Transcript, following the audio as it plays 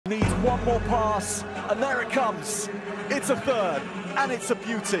Needs one more pass, and there it comes. It's a third, and it's a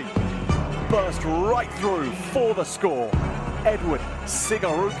beauty. Burst right through for the score. Edward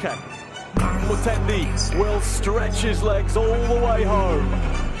Sigaruke. Mutendi will stretch his legs all the way home.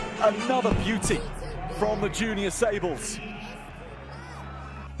 Another beauty from the Junior Sables.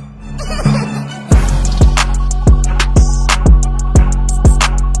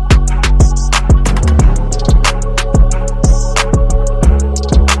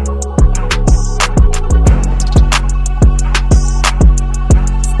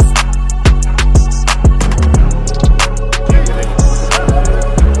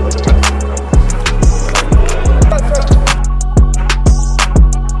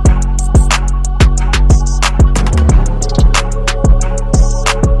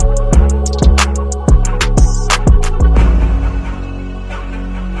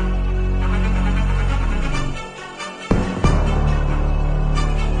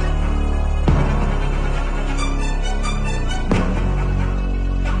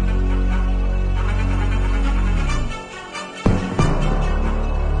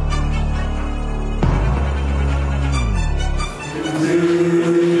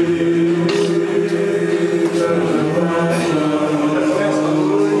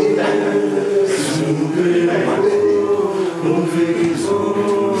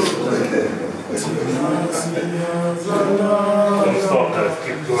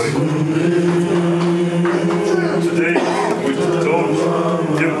 Today, we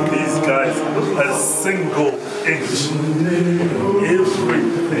don't give these guys a single inch.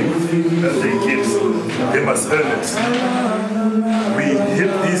 Everything that they give, they must earn it. We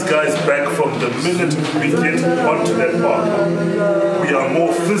hit these guys back from the minute we get onto that park. We are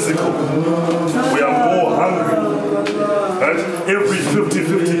more physical. We are more hungry. Right? Every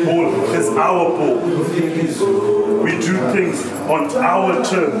 50-50 ball is our ball. We do things on our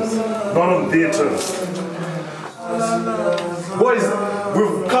terms, not on their terms. Boys,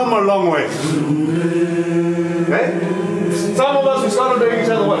 we've come a long way. Eh? Some of us, we started knowing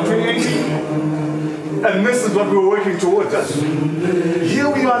each other, what, 2018? And this is what we were working towards. Here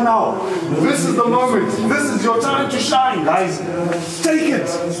we are now. This is the moment. This is your time to shine, guys. Take it.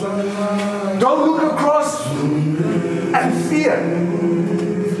 Don't look across and fear.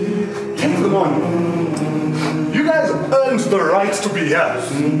 Take them on. You guys earned the right to be here.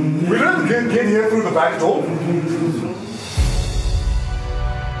 We didn't get here through the back door.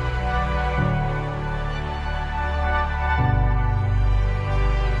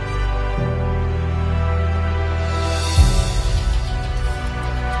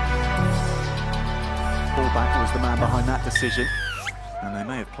 Fullback was the man behind that decision, and they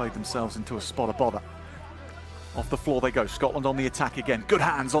may have played themselves into a spot of bother. Off the floor they go. Scotland on the attack again. Good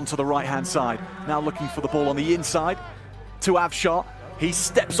hands onto the right-hand side. Now looking for the ball on the inside to Avshar. He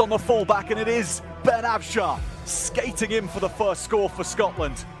steps on the fullback, and it is Ben Avshar skating in for the first score for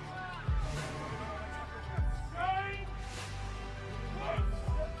Scotland.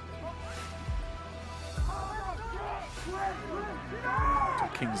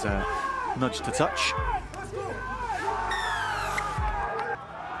 King's nudge to touch.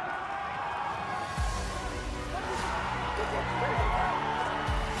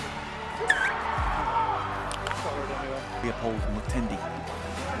 Leopold Mutendi,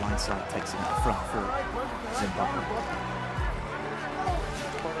 blindside takes him to the front for Zimbabwe.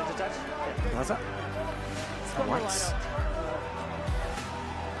 Plaza, Whites.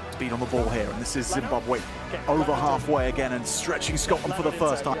 Speed on the ball here, and this is Zimbabwe over halfway again and stretching Scotland for the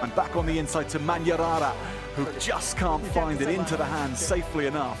first time. And back on the inside to Manyarara, who just can't find it into the hands safely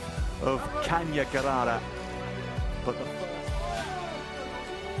enough of Kanya Garara. But the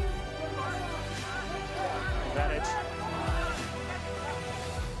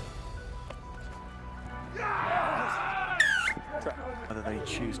whether they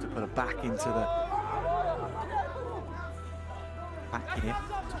choose to put a back into the back here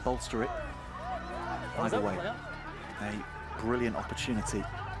to bolster it. Either way, a brilliant opportunity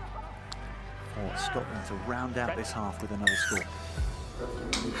for Scotland to round out this half with another score.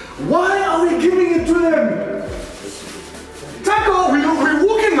 Why are we giving it to them? Tackle, we're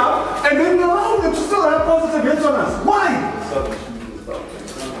walking up and then we allow them to still have positive hits on us. Why?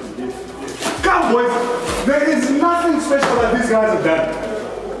 Come boys, there is nothing special that these guys have done.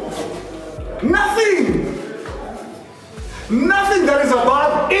 Nothing! Nothing that is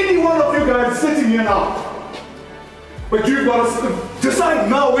above any one of you guys sitting here now. But you've got to decide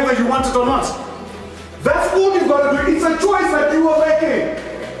now whether you want it or not. That's all you've got to do. It's a choice that you are making.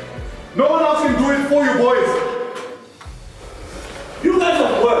 No one else can do it for you, boys. You guys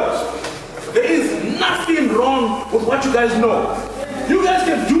have worked. There is nothing wrong with what you guys know. You guys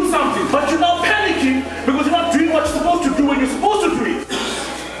can do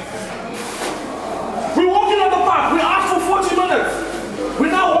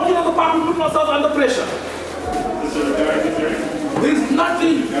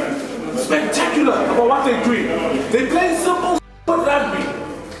nothing spectacular about what they're doing. They play simple rugby.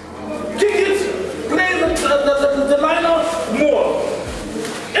 Kick it, play the line out more.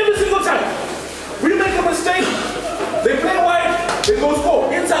 Every single time. We make a mistake, they play wide, they go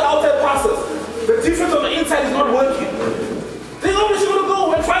score. Inside, outside passes. The defense on the inside is not working. They always going to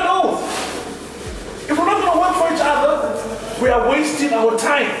go and find holes. If we're not going to work for each other, we are wasting our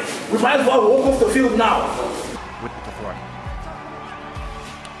time. We might as well walk off the field now. With the throw.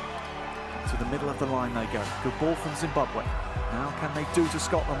 To the middle of the line they go. Good ball from Zimbabwe. Now can they do to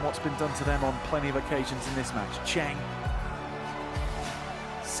Scotland what's been done to them on plenty of occasions in this match? Cheng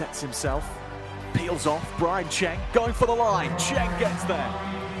sets himself, peels off. Brian Cheng going for the line. Cheng gets there.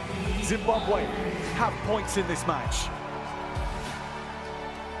 Zimbabwe have points in this match.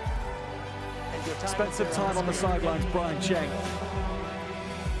 Spent some time on the sidelines, Brian Cheng.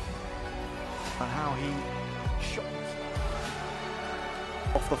 And how he shot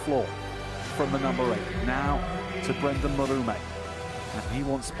off the floor from the number 8. Now to Brendan Marume. And he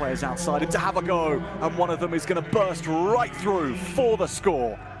wants players outside him to have a go. And one of them is going to burst right through for the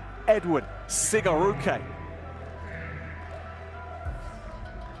score. Edward Sigaruke.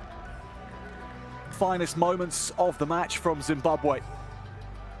 Finest moments of the match from Zimbabwe.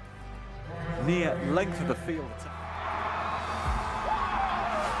 Near length of the field.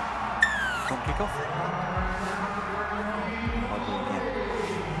 From kickoff.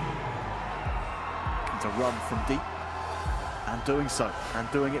 To run from deep. And doing so. And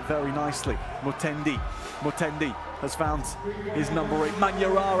doing it very nicely. Mutendi has found his number 8.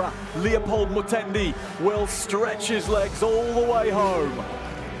 Manyarara. Leopold Mutendi will stretch his legs all the way home.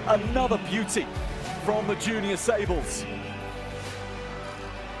 Another beauty from the Junior Sables.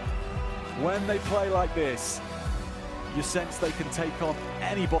 When they play like this, you sense they can take on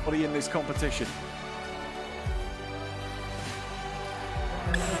anybody in this competition.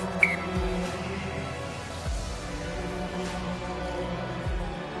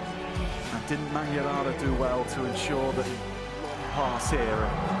 And didn't Manyarara do well to ensure that he pass here?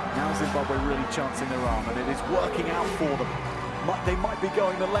 And now Zimbabwe really chancing their arm, and it is working out for them. They might be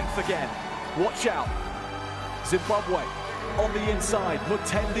going the length again. Watch out. Zimbabwe on the inside.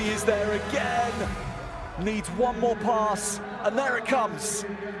 Mutendi is there again. Needs one more pass, and there it comes.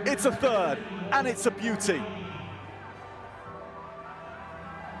 It's a third, and it's a beauty.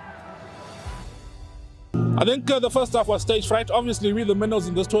 I think the first half was stage fright. Obviously, we're the minnows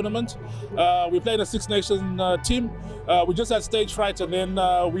in this tournament. We played a Six Nations team. We just had stage fright, and then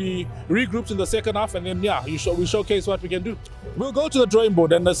we regrouped in the second half, and then, yeah, we showcase what we can do. We'll go to the drawing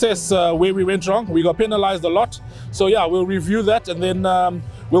board and assess where we went wrong. We got penalized a lot. So, yeah, we'll review that, and then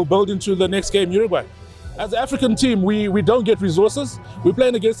we'll build into the next game, Uruguay. As an African team, we don't get resources. We're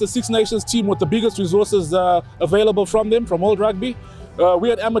playing against the Six Nations team with the biggest resources available from them, from World Rugby.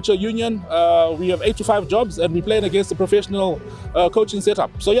 We're an amateur union. We have 8 to 5 jobs, and we're playing against a professional coaching setup.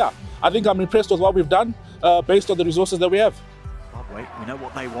 So yeah, I think I'm impressed with what we've done based on the resources that we have. Oh, wait, we know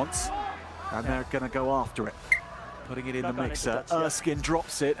what they want, and they're going to go after it. Putting it in the mixer. Erskine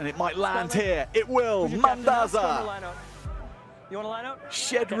drops it, and it might land here. It will. Mandaza. You want to line out?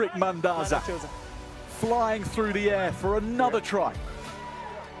 Shedrick Mandaza flying through the air for another try.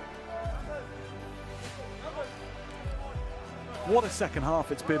 What a second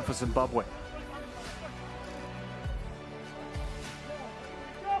half it's been for Zimbabwe.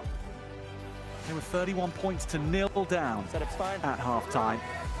 They were 31 points to 0 down at half-time.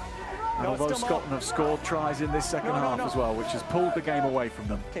 And although Scotland have scored tries in this second half as well, which has pulled the game away from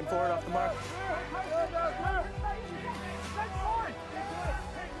them. Came forward off the mark.